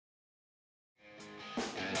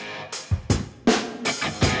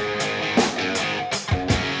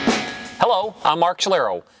Hello, I'm Mark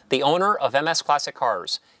Chalero, the owner of MS Classic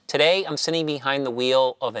Cars. Today I'm sitting behind the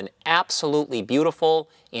wheel of an absolutely beautiful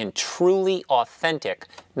and truly authentic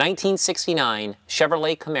 1969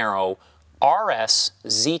 Chevrolet Camaro RS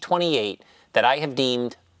Z28 that I have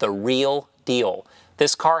deemed the real deal.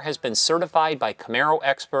 This car has been certified by Camaro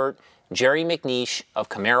expert Jerry MacNeish of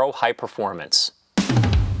Camaro High Performance.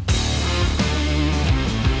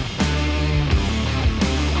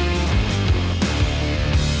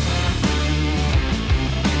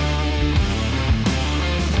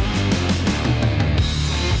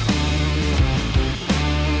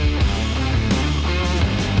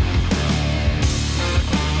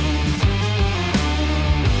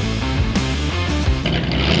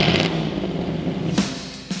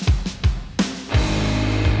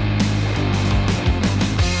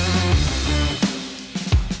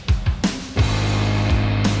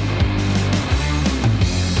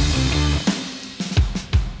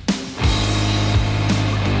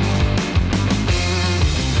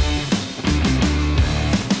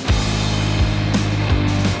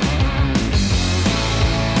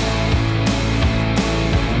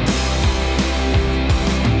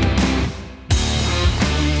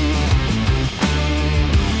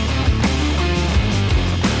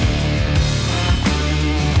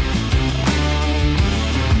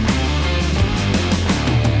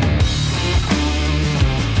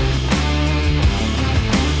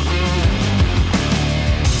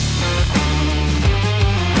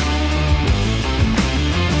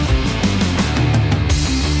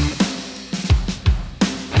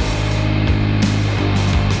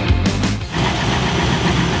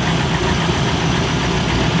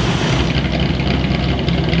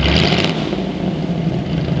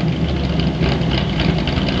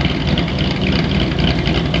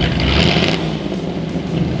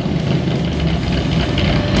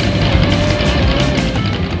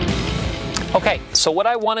 Okay, so what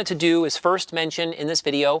I wanted to do is first mention in this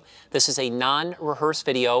video, this is a non-rehearsed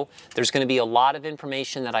video. There's going to be a lot of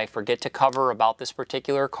information that I forget to cover about this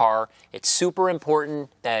particular car. It's super important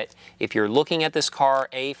that if you're looking at this car,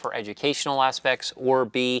 A, for educational aspects, or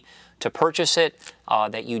B, to purchase it,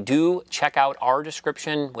 that you do check out our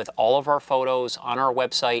description with all of our photos on our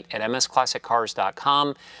website at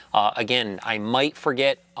msclassiccars.com. Again, I might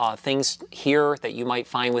forget things here that you might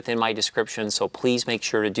find within my description, so please make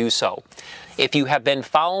sure to do so. If you have been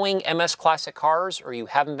following MS Classic Cars or you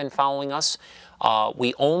haven't been following us,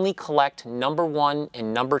 we only collect #1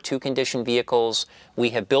 and #2 condition vehicles. We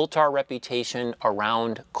have built our reputation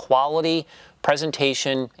around quality,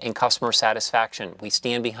 presentation, and customer satisfaction. We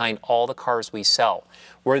stand behind all the cars we sell.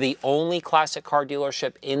 We're the only classic car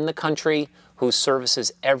dealership in the country who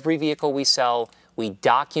services every vehicle we sell. We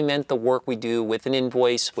document the work we do with an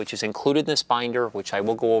invoice, which is included in this binder, which I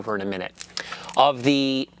will go over in a minute. Of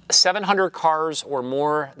the 700 cars or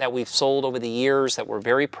more that we've sold over the years that we're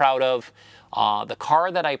very proud of, the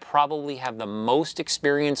car that I probably have the most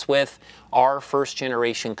experience with are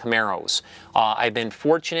first-generation Camaros. I've been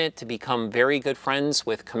fortunate to become very good friends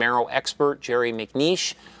with Camaro expert Jerry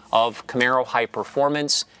MacNeish of Camaro High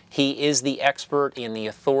Performance. He is the expert and the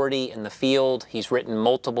authority in the field. He's written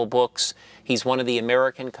multiple books. He's one of the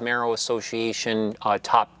American Camaro Association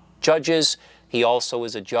top judges. He also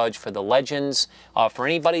is a judge for the Legends. For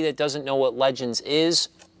anybody that doesn't know what Legends is,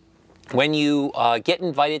 when you get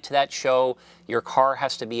invited to that show, your car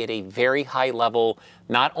has to be at a very high level,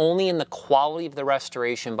 not only in the quality of the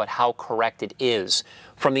restoration, but how correct it is.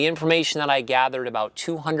 From the information that I gathered, about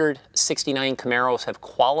 269 Camaros have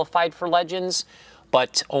qualified for Legends,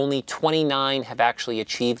 but only 29 have actually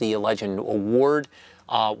achieved the Legend Award.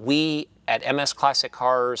 We at MS Classic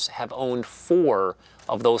Cars have owned 4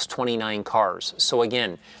 of those 29 cars. So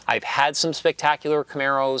again, I've had some spectacular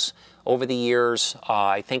Camaros over the years.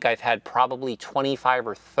 I think I've had probably 25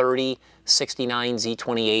 or 30 69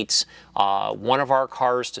 Z28s. One of our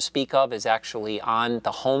cars to speak of is actually on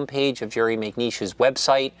the homepage of Jerry MacNeish's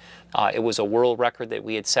website. It was a world record that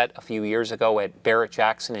we had set a few years ago at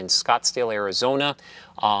Barrett-Jackson in Scottsdale, Arizona.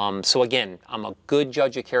 So again, I'm a good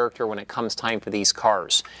judge of character when it comes time for these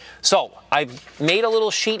cars. So I've made a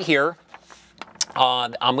little sheet here.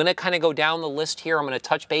 I'm going to kind of go down the list here. I'm going to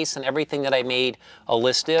touch base on everything that I made a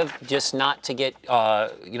list of, just not to get,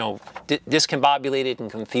 you know, discombobulated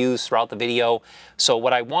and confused throughout the video. So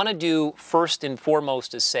what I want to do first and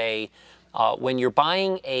foremost is say, when you're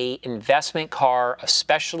buying a investment car,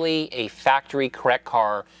 especially a factory correct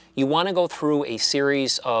car, you want to go through a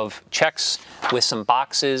series of checks with some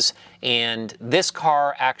boxes, and this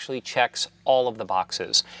car actually checks all of the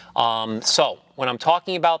boxes. So when I'm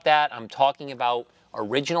talking about that, I'm talking about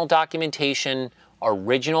original documentation,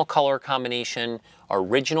 original color combination,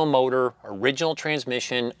 original motor, original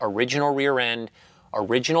transmission, original rear end,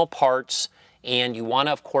 original parts, and you want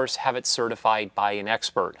to, of course, have it certified by an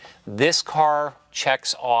expert. This car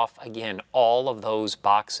checks off, again, all of those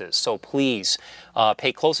boxes. So please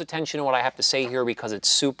pay close attention to what I have to say here because it's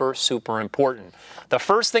super, super important. The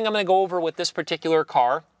first thing I'm going to go over with this particular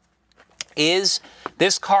car is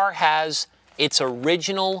this car has its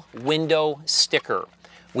original window sticker.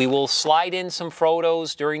 We will slide in some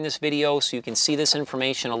photos during this video so you can see this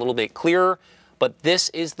information a little bit clearer, but this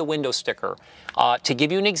is the window sticker. To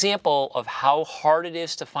give you an example of how hard it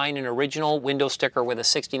is to find an original window sticker with a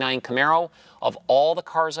 69 Camaro, of all the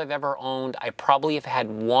cars I've ever owned, I probably have had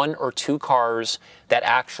 1 or 2 cars that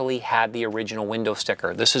actually had the original window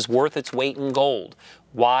sticker. This is worth its weight in gold.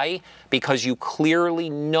 Why? Because you clearly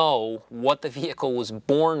know what the vehicle was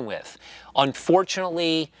born with.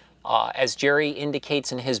 Unfortunately, as Jerry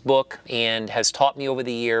indicates in his book and has taught me over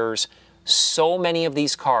the years, so many of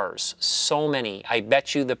these cars, so many, I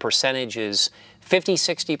bet you the percentage is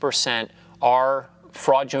 50–60% are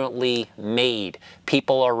fraudulently made.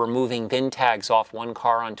 People are removing VIN tags off one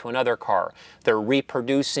car onto another car. They're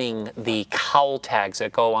reproducing the cowl tags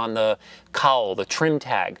that go on the cowl, the trim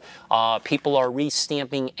tag. People are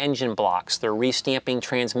restamping engine blocks. They're restamping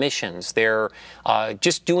transmissions. They're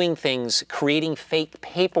just doing things, creating fake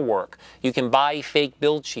paperwork. You can buy fake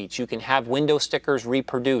build sheets. You can have window stickers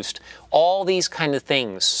reproduced. All these kind of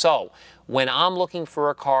things. So when I'm looking for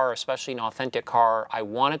a car, especially an authentic car, I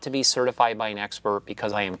want it to be certified by an expert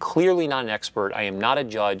because I am clearly not an expert. I am not a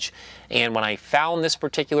judge. And when I found this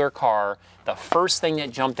particular car, the first thing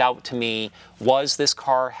that jumped out to me was this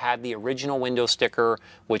car had the original window sticker,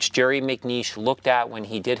 which Jerry MacNeish looked at when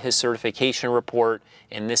he did his certification report,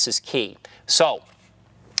 and this is key. So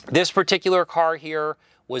this particular car here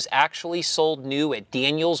was actually sold new at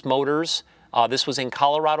Daniels Motors. This was in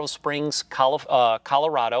Colorado Springs,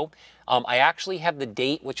 Colorado. I actually have the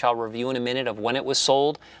date, which I'll review in a minute, of when it was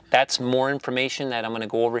sold. That's more information that I'm going to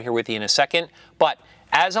go over here with you in a second. But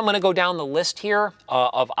as I'm going to go down the list here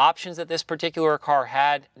of options that this particular car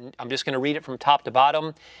had, I'm just going to read it from top to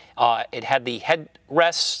bottom. It had the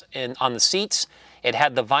headrests on the seats. It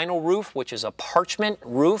had the vinyl roof, which is a Parchment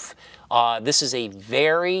roof. This is a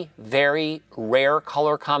very, very rare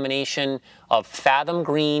color combination of Fathom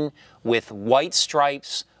Green with white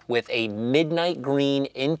stripes, with a midnight green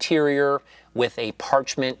interior, with a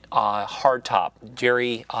Parchment hardtop.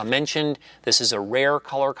 Jerry mentioned this is a rare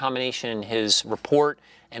color combination in his report.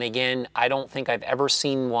 And again, I don't think I've ever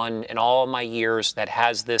seen one in all of my years that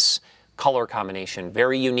has this color combination.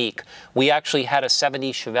 Very unique. We actually had a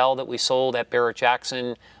 70 Chevelle that we sold at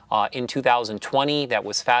Barrett-Jackson in 2020 that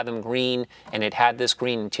was Fathom Green, and it had this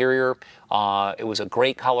green interior. It was a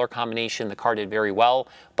great color combination. The car did very well,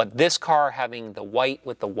 but this car having the white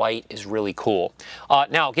with the white is really cool.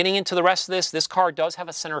 Now, getting into the rest of this car does have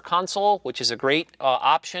a center console, which is a great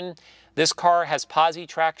option. This car has POSI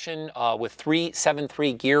traction with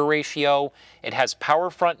 3/7/3 gear ratio. It has power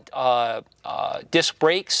front disc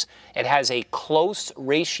brakes. It has a close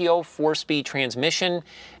ratio 4-speed transmission.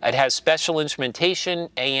 It has special instrumentation,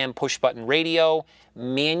 AM push-button radio,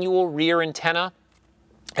 manual rear antenna.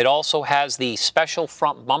 It also has the special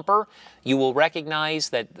front bumper. You will recognize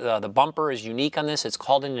that the bumper is unique on this. It's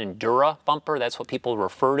called an Endura bumper. That's what people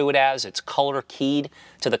refer to it as. It's color keyed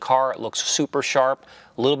to the car. It looks super sharp,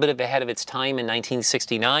 a little bit ahead of its time in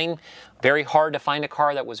 1969. Very hard to find a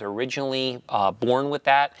car that was originally born with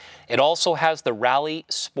that. It also has the Rally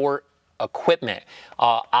Sport equipment.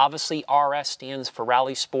 Obviously, RS stands for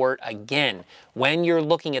Rally Sport. Again, when you're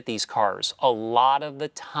looking at these cars, a lot of the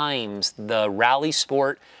times the Rally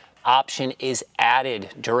Sport option is added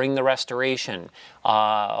during the restoration.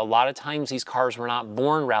 A lot of times these cars were not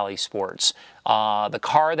born Rally Sports. The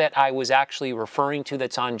car that I was actually referring to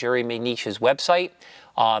that's on Jerry MacNeish's website,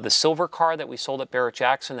 the silver car that we sold at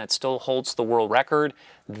Barrett-Jackson that still holds the world record,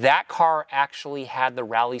 that car actually had the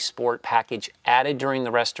Rally Sport package added during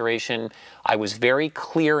the restoration. I was very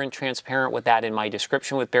clear and transparent with that in my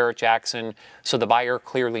description with Barrett-Jackson, so the buyer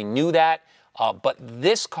clearly knew that. But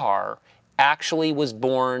this car actually was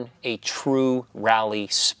born a true Rally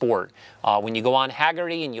Sport. When you go on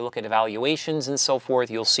Haggerty and you look at evaluations and so forth,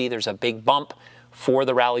 you'll see there's a big bump for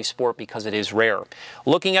the Rally Sport because it is rare.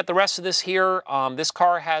 Looking at the rest of this here, this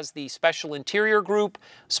car has the special interior group,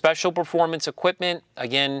 special performance equipment,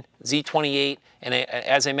 again, Z28, and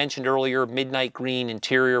as I mentioned earlier, midnight green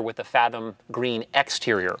interior with a Fathom Green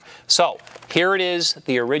exterior. So here it is,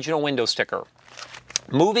 the original window sticker.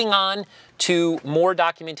 Moving on to more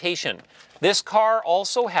documentation. This car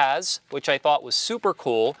also has, which I thought was super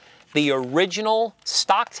cool, the original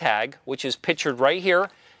stock tag, which is pictured right here.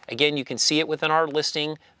 Again, you can see it within our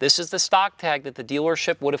listing. This is the stock tag that the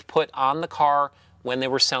dealership would have put on the car when they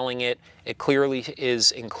were selling it. It clearly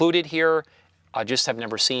is included here. I just have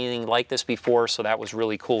never seen anything like this before, so that was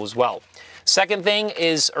really cool as well. Second thing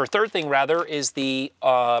is, or third thing rather, is the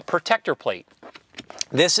protector plate.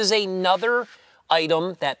 This is another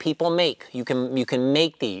item that people make. You can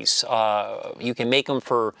make these. You can make them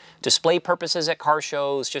for display purposes at car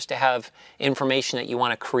shows, just to have information that you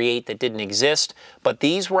want to create that didn't exist. But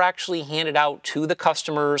these were actually handed out to the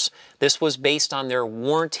customers. This was based on their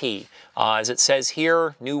warranty. As it says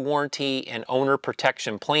here, new warranty and owner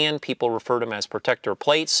protection plan. People refer to them as protector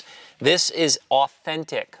plates. This is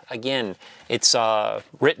authentic. Again, it's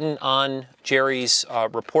written on Jerry's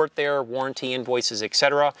report there, warranty, invoices,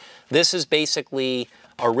 etc. This is basically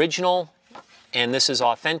original, and this is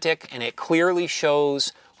authentic, and it clearly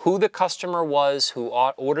shows who the customer was who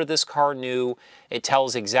ordered this car new. It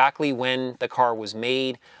tells exactly when the car was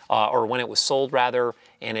made, or when it was sold rather,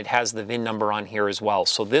 and it has the VIN number on here as well.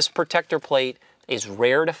 So this protector plate is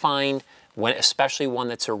rare to find, especially one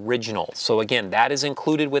that's original. So again, that is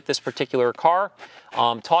included with this particular car.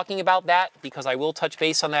 Talking about that, because I will touch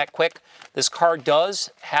base on that quick, this car does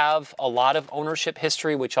have a lot of ownership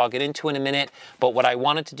history, which I'll get into in a minute, but what I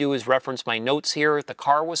wanted to do is reference my notes here. The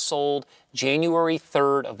car was sold January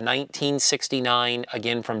 3rd of 1969,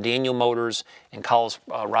 again from Daniel Motors in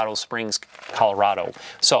Colorado Springs, Colorado.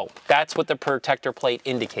 So that's what the protector plate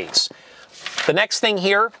indicates. The next thing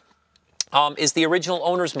here is the original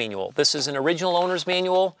owner's manual. This is an original owner's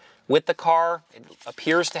manual with the car. It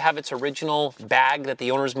appears to have its original bag that the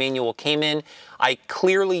owner's manual came in. I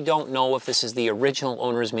clearly don't know if this is the original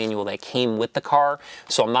owner's manual that came with the car,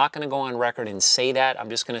 so I'm not going to go on record and say that. I'm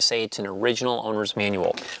just going to say it's an original owner's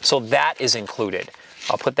manual. So that is included.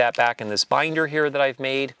 I'll put that back in this binder here that I've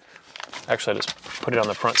made. Actually, I'll just put it on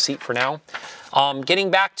the front seat for now.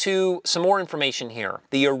 Getting back to some more information here.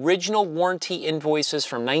 The original warranty invoices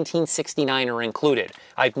from 1969 are included.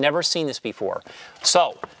 I've never seen this before.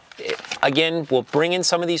 So, again, we'll bring in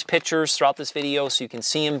some of these pictures throughout this video so you can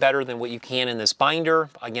see them better than what you can in this binder.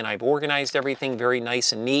 Again, I've organized everything very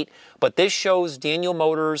nice and neat. But this shows Daniel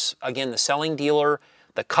Motors, again, the selling dealer.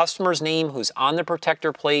 The customer's name who's on the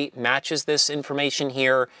protector plate matches this information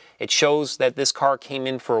here. It shows that this car came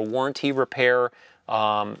in for a warranty repair.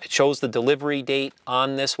 It shows the delivery date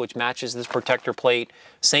on this, which matches this protector plate.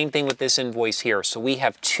 Same thing with this invoice here. So we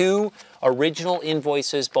have two original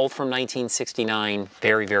invoices, both from 1969.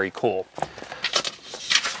 Very, very cool.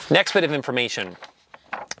 Next bit of information.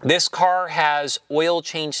 This car has oil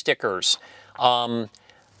change stickers.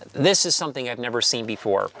 This is something I've never seen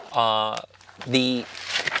before. The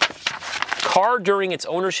car during its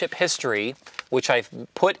ownership history, which I've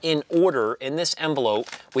put in order in this envelope.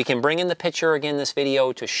 We can bring in the picture again in this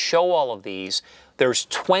video to show all of these. There's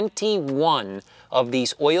 21 of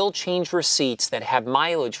these oil change receipts that have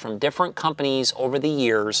mileage from different companies over the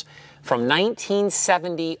years, from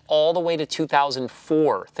 1970 all the way to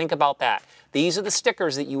 2004. Think about that. These are the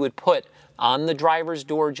stickers that you would put on the driver's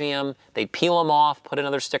door jamb. They'd peel them off, put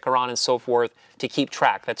another sticker on, and so forth to keep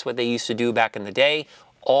track. That's what they used to do back in the day.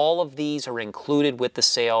 All of these are included with the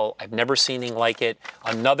sale. I've never seen anything like it.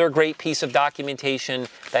 Another great piece of documentation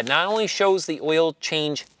that not only shows the oil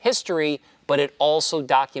change history, but it also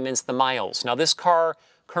documents the miles. Now this car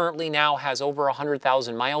currently now has over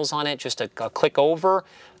 100,000 miles on it, just a click over.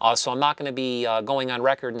 So I'm not going to be going on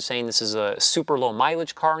record and saying this is a super low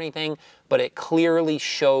mileage car or anything, but it clearly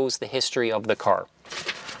shows the history of the car.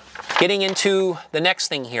 Getting into the next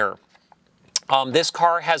thing here. This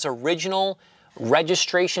car has original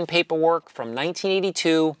registration paperwork from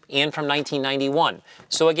 1982 and from 1991.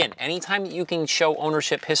 So again, anytime you can show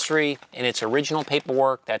ownership history in its original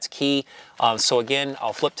paperwork, that's key. So again,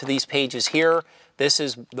 I'll flip to these pages here. This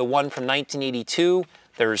is the one from 1982.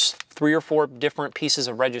 There's 3 or 4 different pieces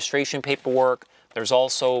of registration paperwork. There's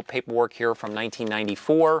also paperwork here from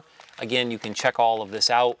 1994. Again, you can check all of this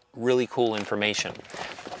out. Really cool information.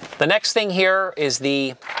 The next thing here is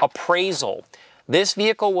the appraisal. This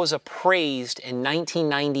vehicle was appraised in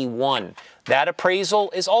 1991. That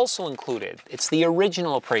appraisal is also included. It's the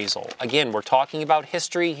original appraisal. Again, we're talking about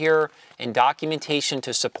history here and documentation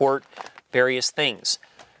to support various things.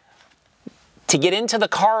 To get into the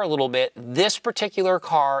car a little bit, this particular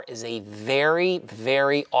car is a very,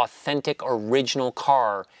 very authentic original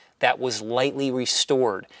car that was lightly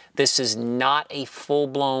restored. This is not a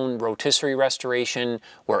full-blown rotisserie restoration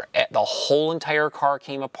where the whole entire car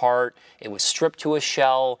came apart. It was stripped to a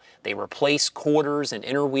shell. They replaced quarters and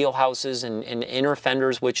inner wheelhouses and inner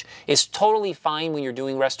fenders, which is totally fine when you're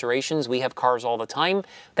doing restorations. We have cars all the time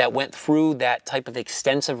that went through that type of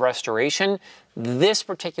extensive restoration. This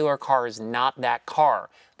particular car is not that car.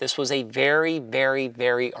 This was a very, very,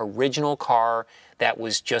 very original car that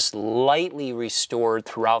was just lightly restored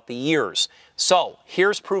throughout the years. So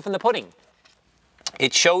here's proof in the pudding.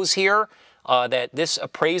 It shows here that this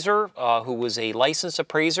appraiser, who was a licensed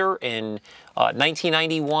appraiser in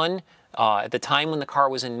 1991, at the time when the car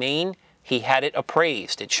was in Maine, he had it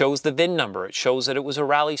appraised. It shows the VIN number. It shows that it was a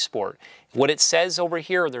rally sport. What it says over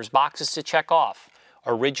here, there's boxes to check off.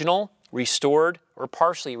 Original, restored, or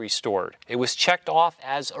partially restored. It was checked off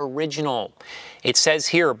as original. It says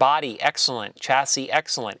here, body excellent, chassis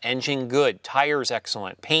excellent, engine good, tires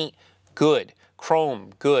excellent, paint good,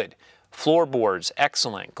 chrome good, floorboards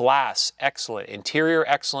excellent, glass excellent, interior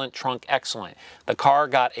excellent, trunk excellent. The car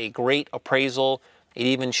got a great appraisal. It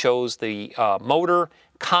even shows the motor.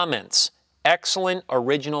 Comments, excellent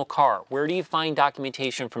original car. Where do you find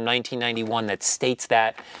documentation from 1991 that states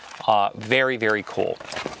that? Very, very cool.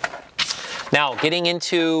 Now, getting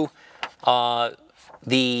into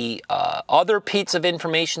the other bits of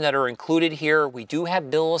information that are included here, we do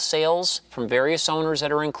have bill of sales from various owners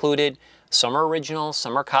that are included. Some are original,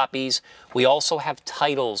 some are copies. We also have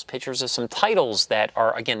titles, pictures of some titles that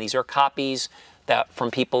are, again, these are copies that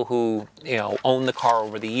from people who, you know, own the car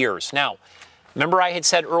over the years. Now, remember I had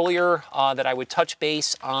said earlier that I would touch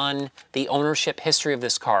base on the ownership history of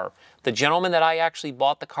this car. The gentleman that I actually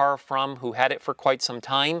bought the car from, who had it for quite some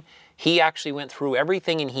time, he actually went through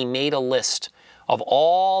everything and he made a list of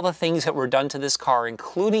all the things that were done to this car,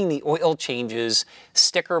 including the oil changes,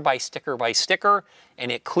 sticker by sticker by sticker,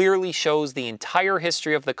 and it clearly shows the entire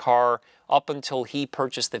history of the car up until he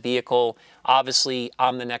purchased the vehicle. Obviously,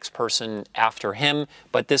 I'm the next person after him,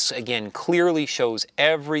 but this, again, clearly shows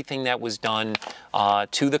everything that was done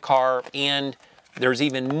to the car, and there's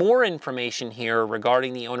even more information here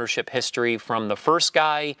regarding the ownership history from the first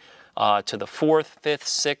guy to the 4th, 5th,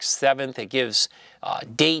 6th, 7th. It gives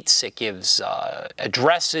dates, it gives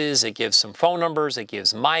addresses, it gives some phone numbers, it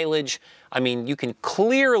gives mileage. I mean, you can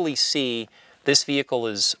clearly see this vehicle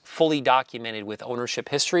is fully documented with ownership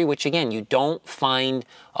history, which again, you don't find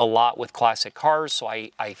a lot with classic cars. So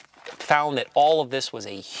I found that all of this was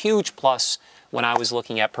a huge plus when I was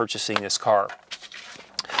looking at purchasing this car.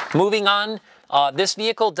 Moving on, this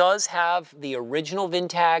vehicle does have the original VIN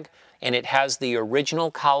tag, and it has the original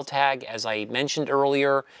cowl tag. As I mentioned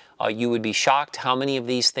earlier, you would be shocked how many of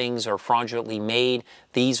these things are fraudulently made.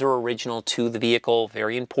 These are original to the vehicle,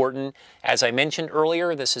 very important. As I mentioned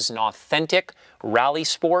earlier, this is an authentic Rally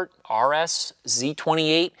Sport RS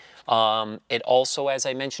Z28. It also, as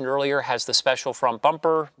I mentioned earlier, has the special front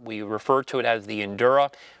bumper. We refer to it as the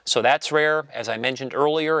Endura, so that's rare. As I mentioned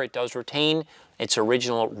earlier, it does retain its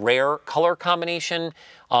original rare color combination.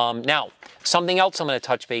 Now, something else I'm going to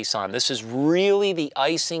touch base on. This is really the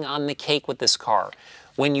icing on the cake with this car.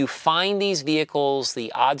 When you find these vehicles,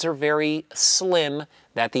 the odds are very slim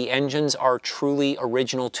that the engines are truly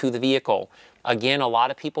original to the vehicle. Again, a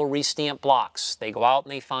lot of people restamp blocks. They go out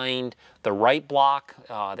and they find the right block.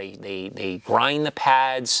 They grind the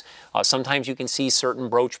pads. Sometimes you can see certain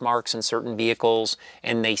broach marks in certain vehicles,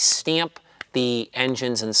 and they stamp the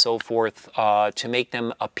engines and so forth to make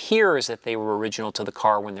them appear as if they were original to the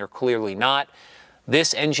car when they're clearly not.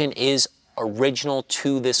 This engine is original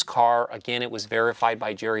to this car. Again, it was verified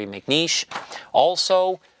by Jerry MacNeish.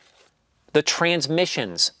 Also, the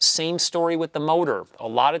transmissions, same story with the motor. A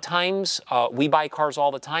lot of times, we buy cars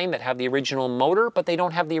all the time that have the original motor, but they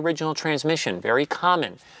don't have the original transmission. Very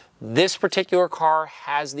common. This particular car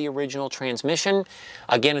has the original transmission.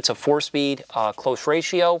 Again, it's a 4-speed close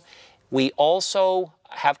ratio. We also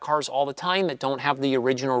have cars all the time that don't have the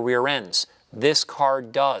original rear ends. This car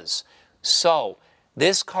does. So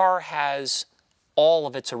this car has all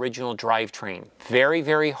of its original drivetrain. Very,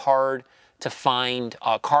 very hard to find.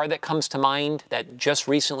 A car that comes to mind that just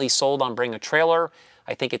recently sold on Bring a Trailer,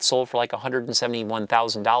 I think it sold for like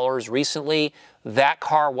 $171,000 recently. That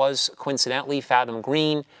car was coincidentally Fathom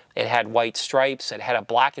Green. It had white stripes. It had a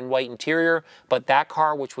black and white interior, but that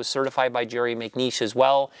car, which was certified by Jerry MacNeish as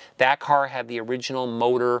well, that car had the original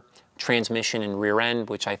motor, transmission, and rear end,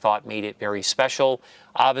 which I thought made it very special.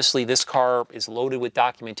 Obviously, this car is loaded with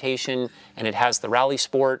documentation, and it has the Rally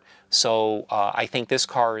Sport, so I think this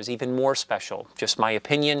car is even more special, just my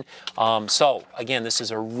opinion. So, again, this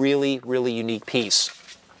is a really, really unique piece.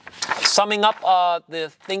 Summing up the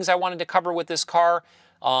things I wanted to cover with this car,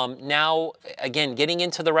 Now, again, getting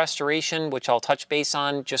into the restoration, which I'll touch base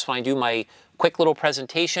on just when I do my quick little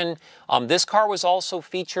presentation. This car was also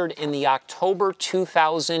featured in the October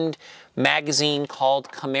 2000 magazine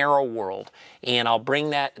called Camaro World. And I'll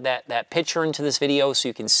bring that picture into this video so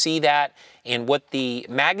you can see that. And what the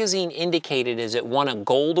magazine indicated is it won a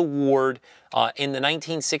gold award in the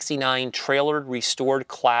 1969 trailered restored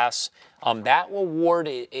class. That award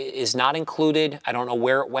is not included. I don't know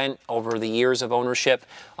where it went over the years of ownership,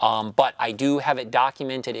 but I do have it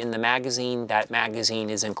documented in the magazine. That magazine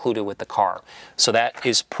is included with the car. So that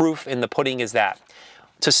is proof in the pudding is that.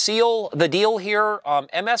 To seal the deal here,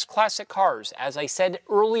 MS Classic Cars, as I said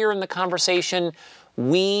earlier in the conversation,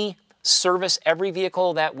 we service every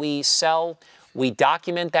vehicle that we sell. We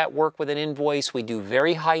document that work with an invoice. We do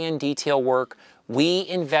very high-end detail work. We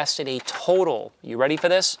invested a total, you ready for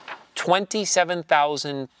this?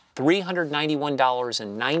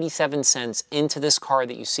 $27,391.97 into this car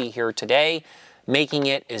that you see here today, making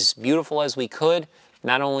it as beautiful as we could,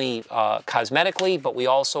 not only cosmetically, but we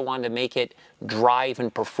also wanted to make it drive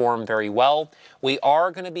and perform very well. We are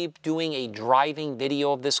going to be doing a driving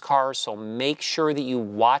video of this car, so make sure that you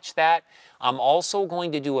watch that. I'm also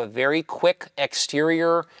going to do a very quick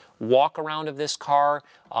exterior walk around of this car.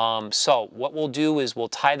 So what we'll do is we'll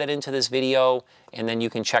tie that into this video and then you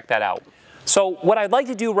can check that out. So what I'd like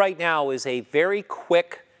to do right now is a very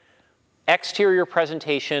quick exterior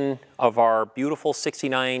presentation of our beautiful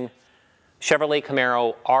 69 Chevrolet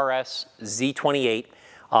Camaro RS Z28.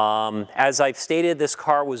 As I've stated, this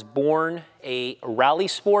car was born a rally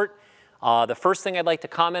sport. The first thing I'd like to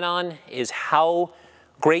comment on is how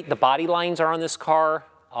great the body lines are on this car.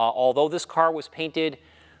 Although this car was painted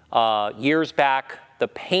years back, the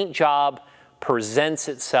paint job presents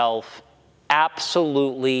itself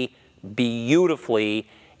absolutely beautifully,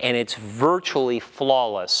 and it's virtually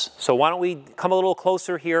flawless. So why don't we come a little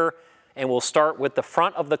closer here, and we'll start with the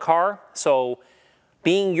front of the car. So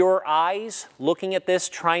being your eyes, looking at this,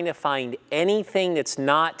 trying to find anything that's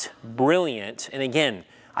not brilliant. And again,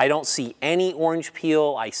 I don't see any orange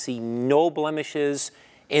peel. I see no blemishes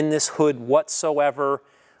in this hood whatsoever.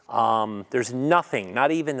 There's nothing,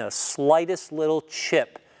 not even the slightest little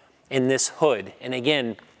chip in this hood. And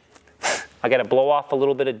again, I got to blow off a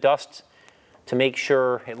little bit of dust to make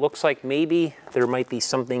sure. It looks like maybe there might be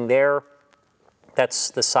something there. That's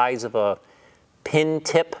the size of a pin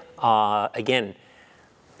tip. Again,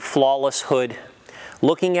 flawless hood.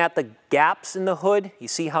 Looking at the gaps in the hood, you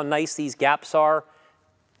see how nice these gaps are?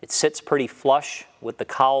 It sits pretty flush with the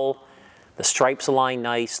cowl. The stripes align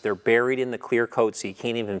nice. They're buried in the clear coat so you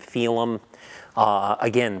can't even feel them.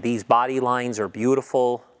 Again, these body lines are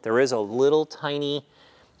beautiful. There is a little tiny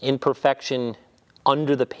imperfection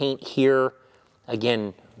under the paint here.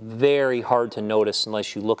 Again, very hard to notice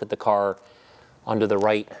unless you look at the car under the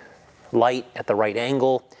right light at the right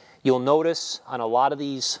angle. You'll notice on a lot of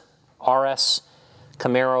these RS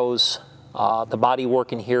Camaros, the body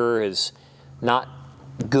work in here is not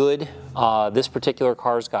good. This particular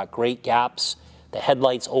car's got great gaps. The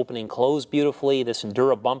headlights open and close beautifully. This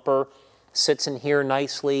Endura bumper sits in here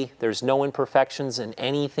nicely. There's no imperfections in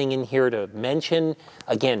anything in here to mention.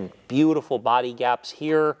 Again, beautiful body gaps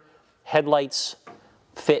here. Headlights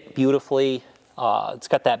fit beautifully. It's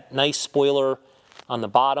got that nice spoiler on the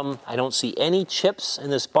bottom. I don't see any chips in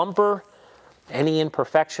this bumper, any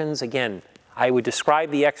imperfections. Again, I would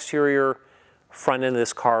describe the exterior front end of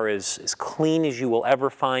this car as clean as you will ever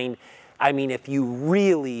find. I mean, if you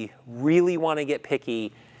really, really want to get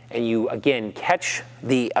picky and you, again, catch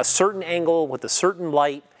a certain angle with a certain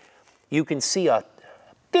light, you can see a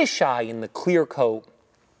fisheye in the clear coat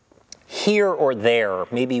here or there,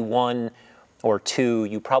 maybe one or two.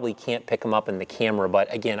 You probably can't pick them up in the camera,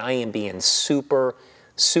 but again, I am being super,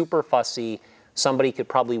 super fussy. Somebody could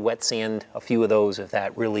probably wet sand a few of those if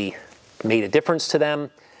that really made a difference to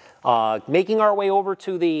them. Making our way over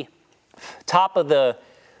to the top of the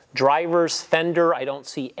driver's fender, I don't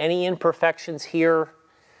see any imperfections here.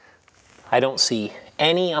 I don't see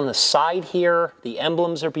any on the side here. The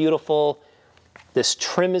emblems are beautiful. This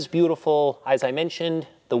trim is beautiful. As I mentioned,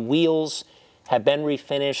 the wheels have been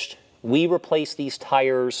refinished. We replaced these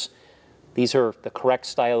tires. These are the correct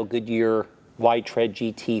style Goodyear wide tread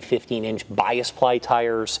GT 15-inch bias ply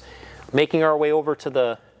tires. Making our way over to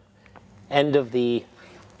the end of the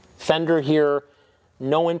fender here.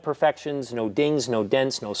 No imperfections, no dings, no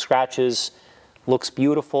dents, no scratches. Looks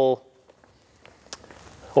beautiful.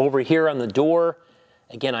 Over here on the door,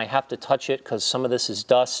 again, I have to touch it because some of this is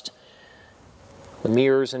dust. The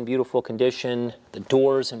mirror's in beautiful condition. The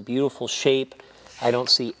door's in beautiful shape. I don't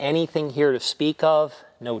see anything here to speak of.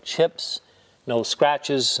 No chips, no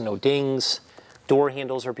scratches, no dings. Door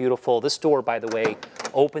handles are beautiful. This door, by the way,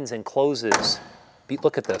 opens and closes.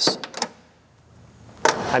 Look at this.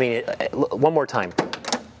 I mean, one more time.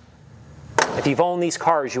 If you've owned these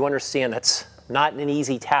cars, you understand that's not an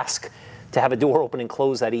easy task to have a door open and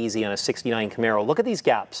close that easy on a 69 Camaro. Look at these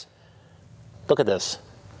gaps. Look at this.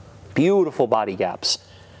 Beautiful body gaps.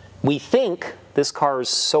 We think this car is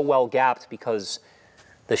so well gapped because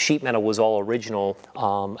the sheet metal was all original.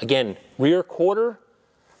 Again, rear quarter,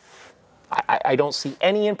 I don't see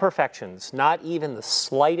any imperfections, not even the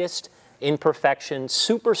slightest imperfection.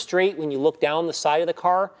 Super straight when you look down the side of the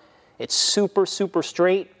car. It's super, super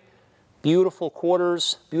straight. Beautiful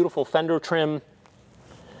quarters, beautiful fender trim.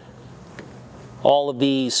 All of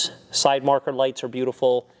these side marker lights are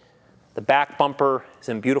beautiful. The back bumper is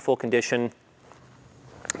in beautiful condition.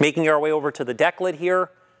 Making our way over to the deck lid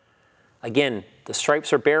here. Again, the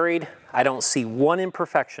stripes are buried. I don't see one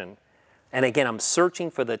imperfection. And again, I'm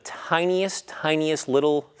searching for the tiniest, tiniest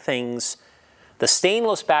little things. The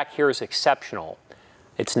stainless back here is exceptional.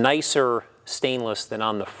 It's nicer stainless than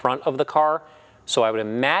on the front of the car. So I would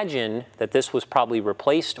imagine that this was probably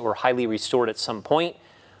replaced or highly restored at some point.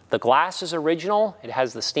 The glass is original. It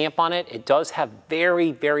has the stamp on it. It does have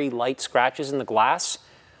very, very light scratches in the glass,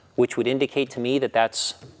 which would indicate to me that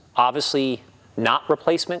that's obviously not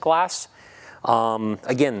replacement glass.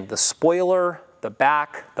 Again, the spoiler, the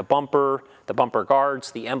back, the bumper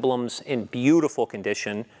guards, the emblems in beautiful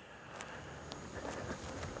condition.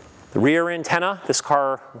 The rear antenna, this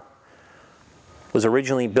car was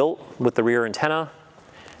originally built with the rear antenna,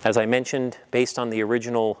 as I mentioned, based on the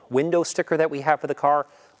original window sticker that we have for the car.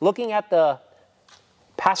 Looking at the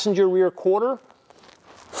passenger rear quarter,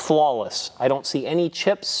 flawless. I don't see any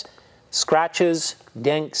chips, scratches,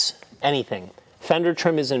 dents, anything. Fender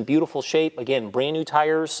trim is in beautiful shape. Again, brand new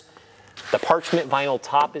tires. The Parchment vinyl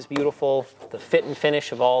top is beautiful. The fit and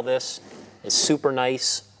finish of all this is super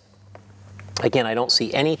nice. Again, I don't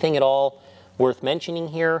see anything at all worth mentioning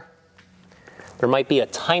here. There might be a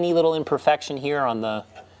tiny little imperfection here on the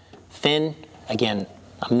fin. Again,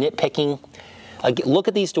 I'm nitpicking. Look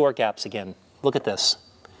at these door gaps again. Look at this.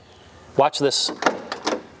 Watch this.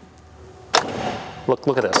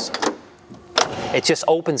 Look at this. It just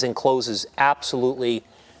opens and closes absolutely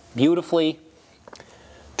beautifully.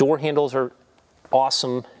 Door handles are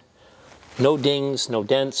awesome. No dings, no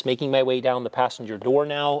dents. Making my way down the passenger door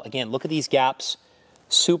now. Again, look at these gaps.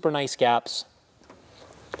 Super nice gaps.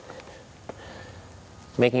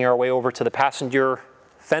 Making our way over to the passenger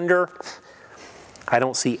fender. I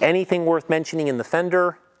don't see anything worth mentioning in the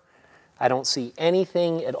fender. I don't see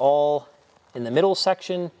anything at all in the middle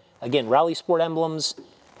section. Again, Rally Sport emblems.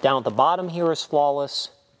 Down at the bottom here is flawless.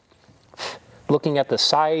 Looking at the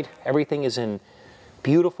side, everything is in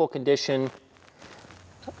beautiful condition.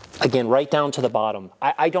 Again, right down to the bottom.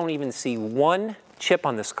 I don't even see one chip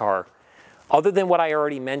on this car. Other than what I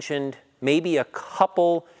already mentioned, maybe a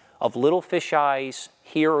couple of little fish eyes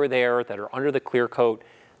here or there that are under the clear coat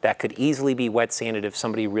that could easily be wet sanded if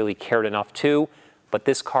somebody really cared enough to, but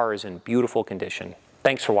this car is in beautiful condition.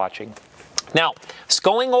 Thanks for watching. Now,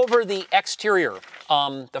 going over the exterior,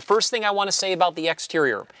 the first thing I want to say about the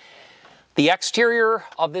exterior. The exterior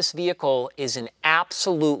of this vehicle is in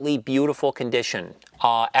absolutely beautiful condition.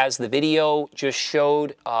 As the video just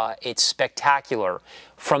showed, it's spectacular.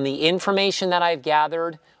 From the information that I've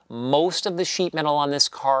gathered, most of the sheet metal on this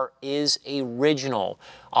car is original.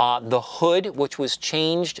 The hood, which was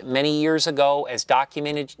changed many years ago as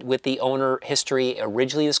documented with the owner history,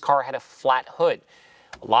 originally this car had a flat hood.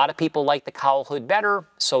 A lot of people like the cowl hood better,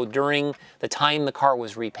 so during the time the car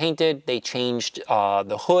was repainted, they changed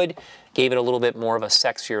the hood, gave it a little bit more of a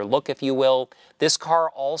sexier look, if you will. This car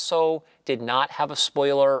also did not have a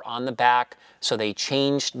spoiler on the back, so they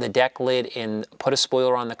changed the deck lid and put a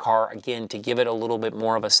spoiler on the car, again, to give it a little bit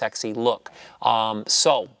more of a sexy look.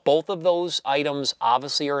 So both of those items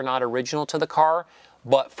obviously are not original to the car,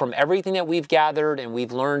 but from everything that we've gathered and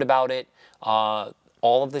we've learned about it,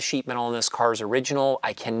 all of the sheet metal in this car is original.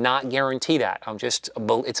 I cannot guarantee that.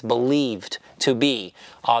 It's believed to be.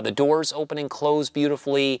 The doors open and close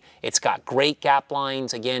beautifully. It's got great gap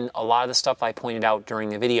lines. Again, a lot of the stuff I pointed out during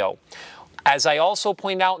the video. As I also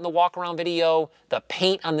pointed out in the walk around video, the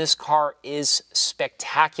paint on this car is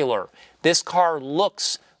spectacular. This car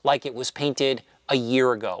looks like it was painted a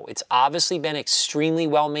year ago. It's obviously been extremely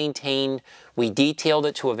well maintained. We detailed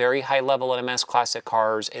it to a very high level at MS Classic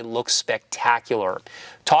Cars. It looks spectacular.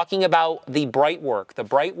 Talking about the bright work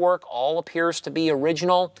all appears to be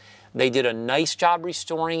original. They did a nice job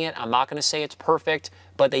restoring it. I'm not going to say it's perfect,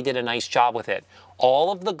 but they did a nice job with it.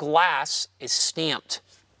 All of the glass is stamped.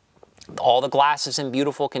 All the glass is in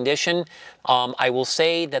beautiful condition. I will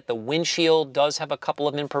say that the windshield does have a couple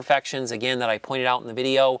of imperfections, again, that I pointed out in the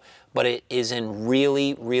video, but it is in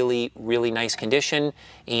really, really, really nice condition.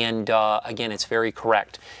 And again, it's very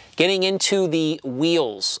correct. Getting into the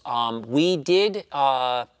wheels, we did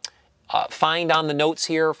find on the notes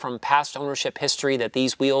here from past ownership history that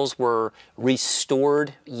these wheels were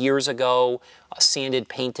restored years ago, sanded,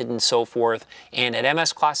 painted, and so forth. And at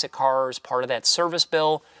MS Classic Cars, part of that service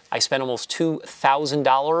bill, I spent almost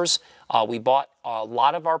 $2,000. We bought a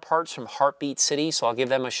lot of our parts from Heartbeat City, so I'll give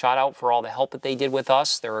them a shout out for all the help that they did with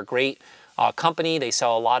us. They're a great company. They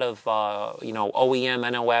sell a lot of, you know, OEM,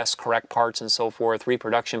 NOS, correct parts and so forth,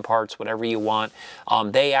 reproduction parts, whatever you want.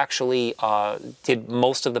 They actually did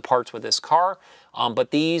most of the parts with this car,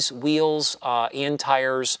 but these wheels and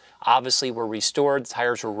tires obviously were restored. The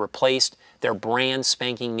tires were replaced. They're brand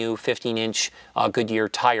spanking new 15-inch Goodyear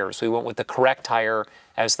tires. We went with the correct tire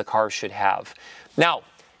as the car should have. Now,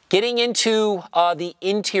 getting into the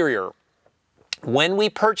interior. When we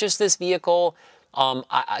purchased this vehicle,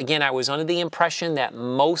 again, I was under the impression that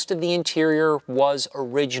most of the interior was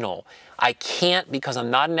original. I can't, because I'm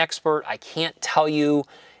not an expert, I can't tell you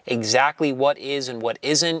exactly what is and what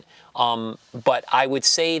isn't, but I would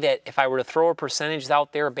say that if I were to throw a percentage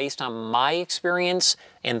out there based on my experience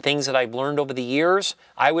and things that I've learned over the years,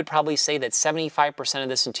 I would probably say that 75% of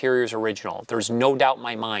this interior is original. There's no doubt in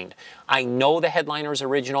my mind. I know the headliner is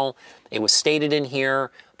original. It was stated in here.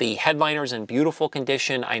 The headliner's in beautiful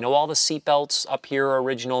condition. I know all the seat belts up here are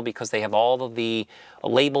original because they have all of the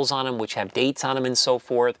labels on them, which have dates on them and so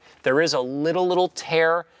forth. There is a little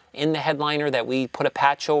tear in the headliner that we put a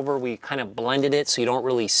patch over. We kind of blended it so you don't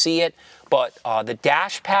really see it. But the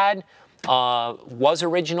dash pad was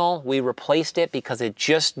original. We replaced it because it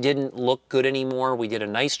just didn't look good anymore. We did a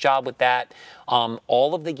nice job with that.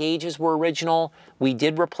 All of the gauges were original. We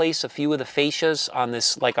did replace a few of the fascias on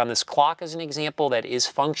this, like on this clock as an example, that is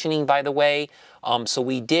functioning, by the way. So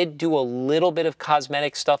we did do a little bit of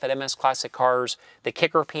cosmetic stuff at MS Classic Cars. The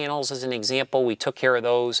kicker panels, as an example, we took care of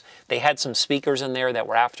those. They had some speakers in there that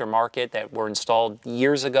were aftermarket that were installed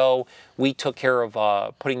years ago. We took care of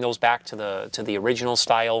putting those back to the original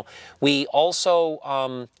style. We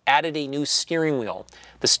also added a new steering wheel.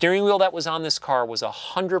 The steering wheel that was on this car was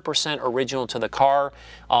 100% original to the car.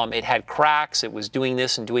 It had cracks, it was doing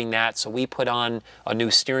this and doing that, so we put on a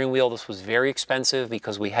new steering wheel. This was very expensive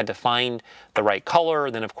because we had to find the right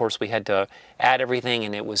color. Then, of course, we had to add everything,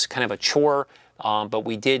 and it was kind of a chore, but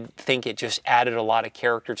we did think it just added a lot of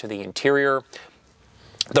character to the interior.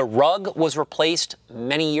 The rug was replaced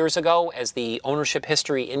many years ago, as the ownership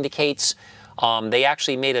history indicates. They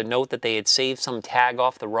actually made a note that they had saved some tag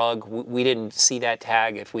off the rug. We didn't see that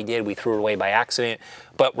tag. If we did, we threw it away by accident.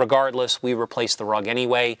 But regardless, we replaced the rug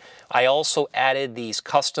anyway. I also added these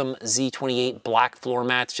custom Z28 black floor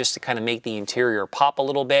mats just to kind of make the interior pop a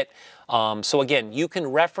little bit. So again, you can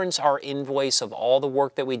reference our invoice of all the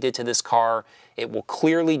work that we did to this car. It will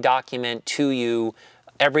clearly document to you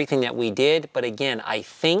everything that we did. But again, I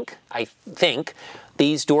think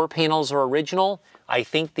these door panels are original. I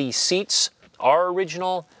think these seats are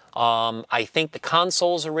original. I think the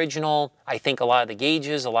console's original. I think a lot of the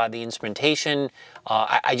gauges, a lot of the instrumentation.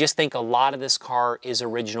 I just think a lot of this car is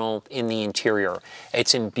original in the interior.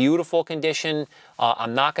 It's in beautiful condition.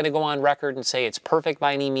 I'm not going to go on record and say it's perfect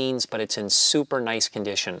by any means, but it's in super nice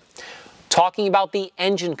condition. Talking about the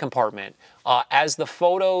engine compartment, as the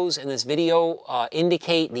photos in this video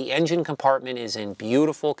indicate, the engine compartment is in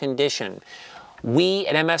beautiful condition. We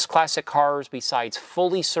at MS Classic Cars, besides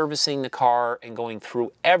fully servicing the car and going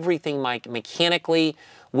through everything mechanically,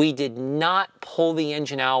 we did not pull the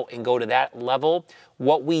engine out and go to that level.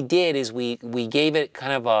 What we did is we gave it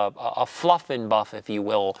kind of a fluff and buff, if you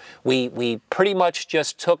will. We pretty much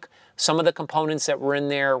just took some of the components that were in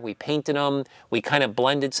there, we painted them, we kind of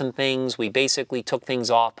blended some things, we basically took things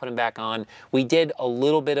off, put them back on. We did a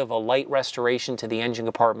little bit of a light restoration to the engine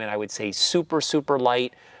compartment, I would say super, super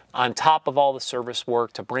light, on top of all the service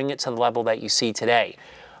work to bring it to the level that you see today.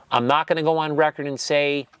 I'm not going to go on record and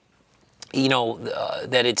say, you know,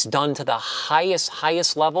 that it's done to the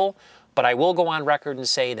highest level, but I will go on record and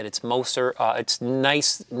say that it's nicer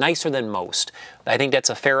than most. I think that's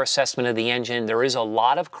a fair assessment of the engine. There is a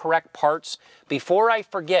lot of correct parts. Before I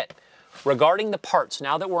forget, regarding the parts,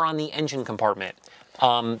 now that we're on the engine compartment,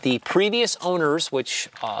 the previous owners, which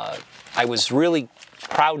I was really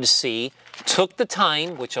proud to see, took the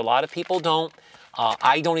time, which a lot of people don't.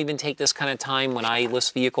 I don't even take this kind of time when I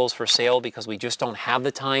list vehicles for sale because we just don't have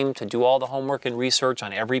the time to do all the homework and research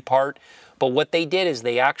on every part. But what they did is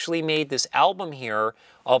they actually made this album here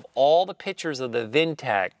of all the pictures of the VIN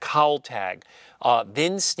tag, cowl tag,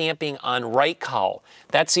 VIN stamping on right cowl.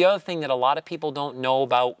 That's the other thing that a lot of people don't know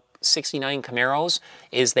about 69 Camaros,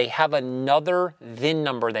 is they have another VIN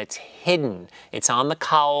number that's hidden. It's on the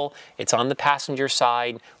cowl, it's on the passenger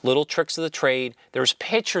side, little tricks of the trade. There's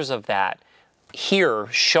pictures of that here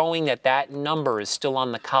showing that that number is still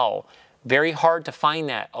on the cowl. Very hard to find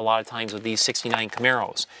that a lot of times with these 69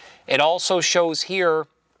 Camaros. It also shows here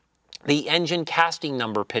the engine casting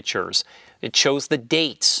number pictures. It shows the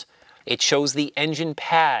dates. It shows the engine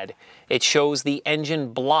pad. It shows the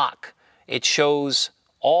engine block. It shows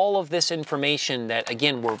all of this information that,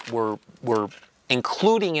 again, we're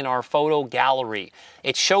including in our photo gallery.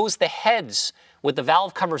 It shows the heads with the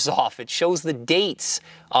valve covers off. It shows the dates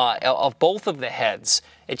of both of the heads.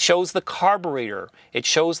 It shows the carburetor. It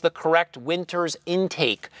shows the correct winter's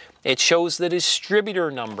intake. It shows the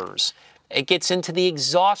distributor numbers. It gets into the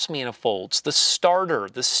exhaust manifolds, the starter,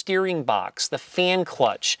 the steering box, the fan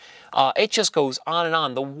clutch. It just goes on and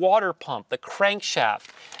on. The water pump, the crankshaft,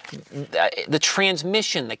 the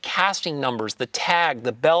transmission, the casting numbers, the tag,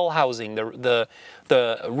 the bell housing, the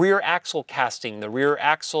rear axle casting, the rear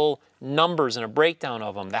axle numbers and a breakdown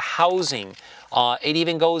of them, the housing. It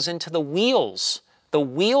even goes into the wheels. The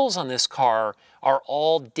wheels on this car are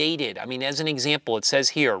all dated. I mean, as an example, it says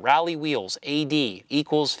here, rally wheels, AD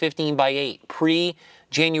equals 15/8.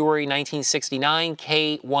 Pre-January 1969,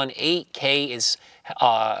 K18. K is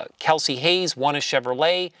Kelsey Hayes, 1 is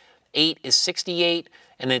Chevrolet, 8 is 68,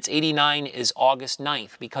 and then it's 89 is August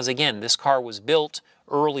 9th. Because again, this car was built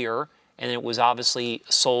earlier, and it was obviously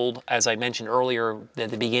sold, as I mentioned earlier, at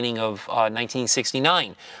the beginning of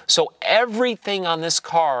 1969. So everything on this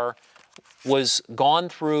car was gone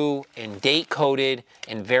through and date coded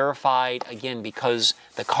and verified, again, because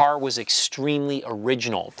the car was extremely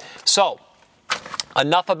original. So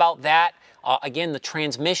enough about that. Again, the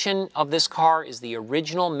transmission of this car is the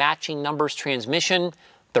original matching numbers transmission.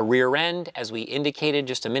 The rear end, as we indicated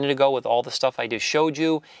just a minute ago with all the stuff I just showed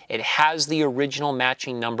you, it has the original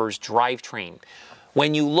matching numbers drivetrain.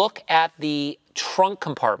 When you look at the trunk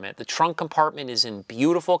compartment is in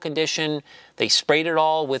beautiful condition. They sprayed it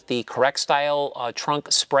all with the correct style trunk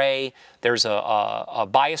spray. There's a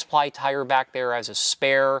bias ply tire back there as a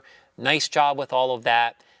spare. Nice job with all of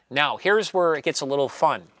that. Now, here's where it gets a little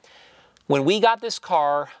fun. When we got this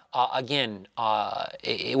car, again,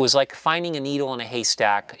 it was like finding a needle in a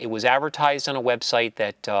haystack. It was advertised on a website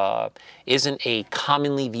that isn't a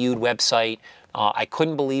commonly viewed website. I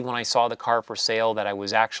couldn't believe when I saw the car for sale that I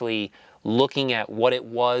was actually looking at what it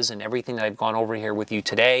was and everything that I've gone over here with you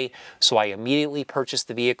today. So I immediately purchased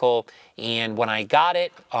the vehicle, and when I got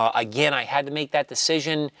it, again, I had to make that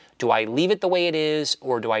decision. Do I leave it the way it is,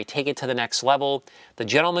 or do I take it to the next level? The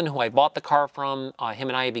gentleman who I bought the car from, him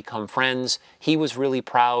and I have become friends. He was really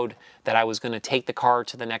proud that I was going to take the car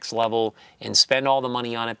to the next level and spend all the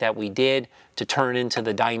money on it that we did to turn into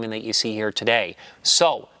the diamond that you see here today.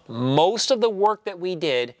 So most of the work that we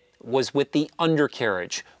did was with the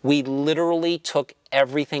undercarriage. We literally took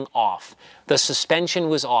everything off. The suspension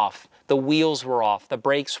was off. The wheels were off. The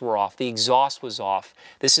brakes were off. The exhaust was off.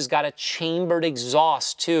 This has got a chambered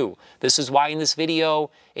exhaust too. This is why in this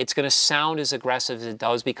video it's going to sound as aggressive as it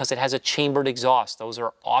does, because it has a chambered exhaust. Those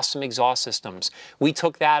are awesome exhaust systems. We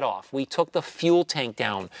took that off. We took the fuel tank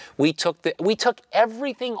down. We took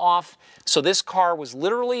everything off. So this car was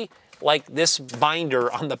literally like this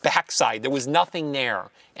binder on the backside. There was nothing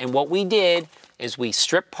there. And what we did is we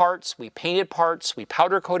stripped parts, we painted parts, we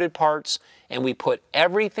powder coated parts, and we put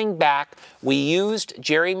everything back. We used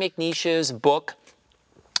Jerry MacNeish's book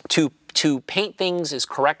to paint things as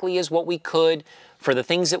correctly as what we could. For the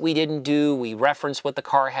things that we didn't do, we referenced what the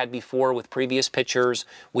car had before with previous pictures.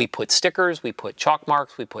 We put stickers, we put chalk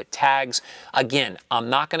marks, we put tags. Again, I'm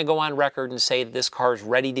not going to go on record and say that this car is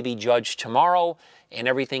ready to be judged tomorrow and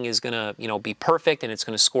everything is going to, be perfect and it's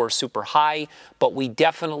going to score super high, but we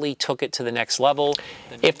definitely took it to the next level.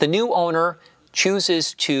 If the new owner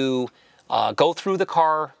chooses to go through the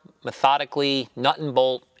car methodically, nut and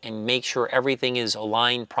bolt, and make sure everything is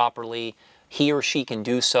aligned properly, he or she can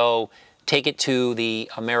do so. Take it to the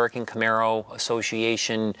American Camaro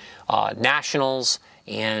Association Nationals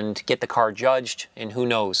and get the car judged, and who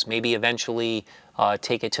knows, maybe eventually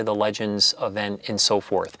take it to the Legends event and so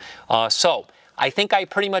forth. So I think I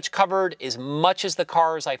pretty much covered as much as the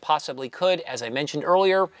car as I possibly could. As I mentioned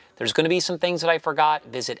earlier, there's going to be some things that I forgot.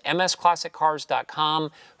 Visit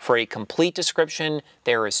msclassiccars.com for a complete description.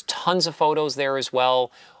 There is tons of photos there as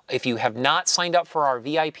well. If you have not signed up for our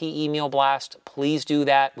VIP email blast, please do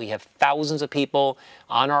that. We have thousands of people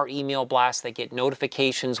on our email blast that get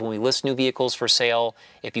notifications when we list new vehicles for sale.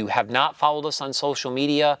 If you have not followed us on social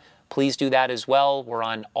media, please do that as well. We're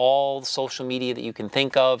on all the social media that you can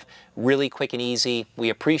think of, really quick and easy. We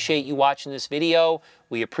appreciate you watching this video.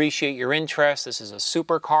 We appreciate your interest. This is a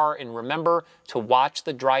supercar, and remember to watch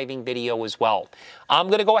the driving video as well. I'm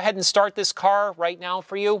gonna go ahead and start this car right now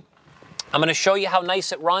for you. I'm going to show you how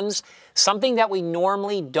nice it runs. Something that we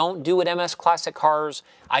normally don't do at MS Classic Cars.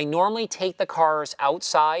 I normally take the cars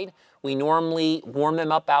outside. We normally warm them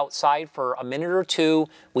up outside for a minute or two.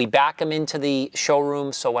 We back them into the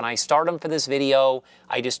showroom. So when I start them for this video,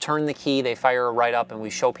 I just turn the key, they fire right up, and we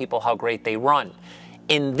show people how great they run.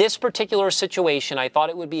 In this particular situation, I thought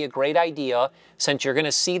it would be a great idea, since you're going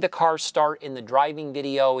to see the car start in the driving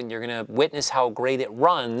video and you're going to witness how great it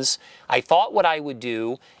runs. I thought what I would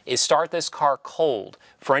do is start this car cold.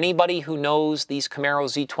 For anybody who knows these Camaro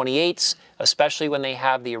Z28s, especially when they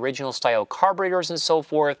have the original style carburetors and so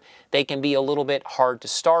forth, they can be a little bit hard to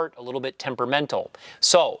start, a little bit temperamental.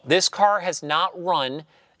 So this car has not run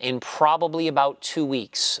in probably about 2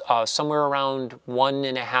 weeks, somewhere around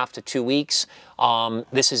 1.5 to 2 weeks.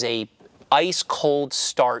 This is a ice cold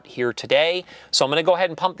start here today. So I'm gonna go ahead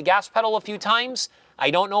and pump the gas pedal a few times. I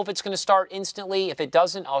don't know if it's gonna start instantly. If it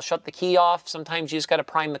doesn't, I'll shut the key off. Sometimes you just gotta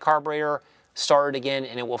prime the carburetor, start it again,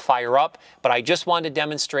 and it will fire up. But I just wanted to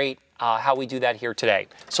demonstrate how we do that here today.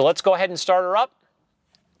 So let's go ahead and start her up.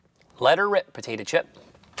 Let her rip, potato chip.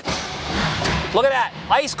 Look at that,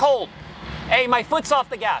 ice cold. Hey, my foot's off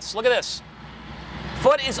the gas. Look at this.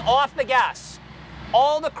 Foot is off the gas.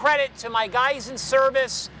 All the credit to my guys in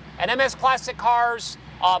service at MS Classic Cars.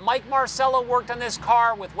 Mike Marcello worked on this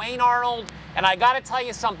car with Wayne Arnold. And I got to tell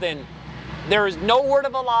you something. There is no word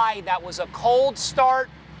of a lie. That was a cold start.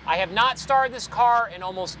 I have not started this car in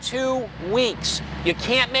almost 2 weeks. You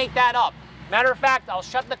can't make that up. Matter of fact, I'll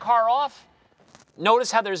shut the car off.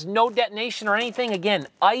 Notice how there's no detonation or anything. Again,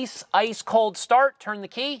 ice cold start. Turn the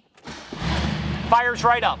key. Fires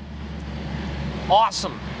right up.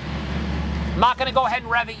 Awesome. I'm not going to go ahead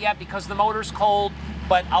and rev it yet because the motor's cold,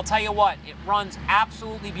 but I'll tell you what, it runs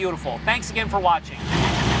absolutely beautiful. Thanks again for watching.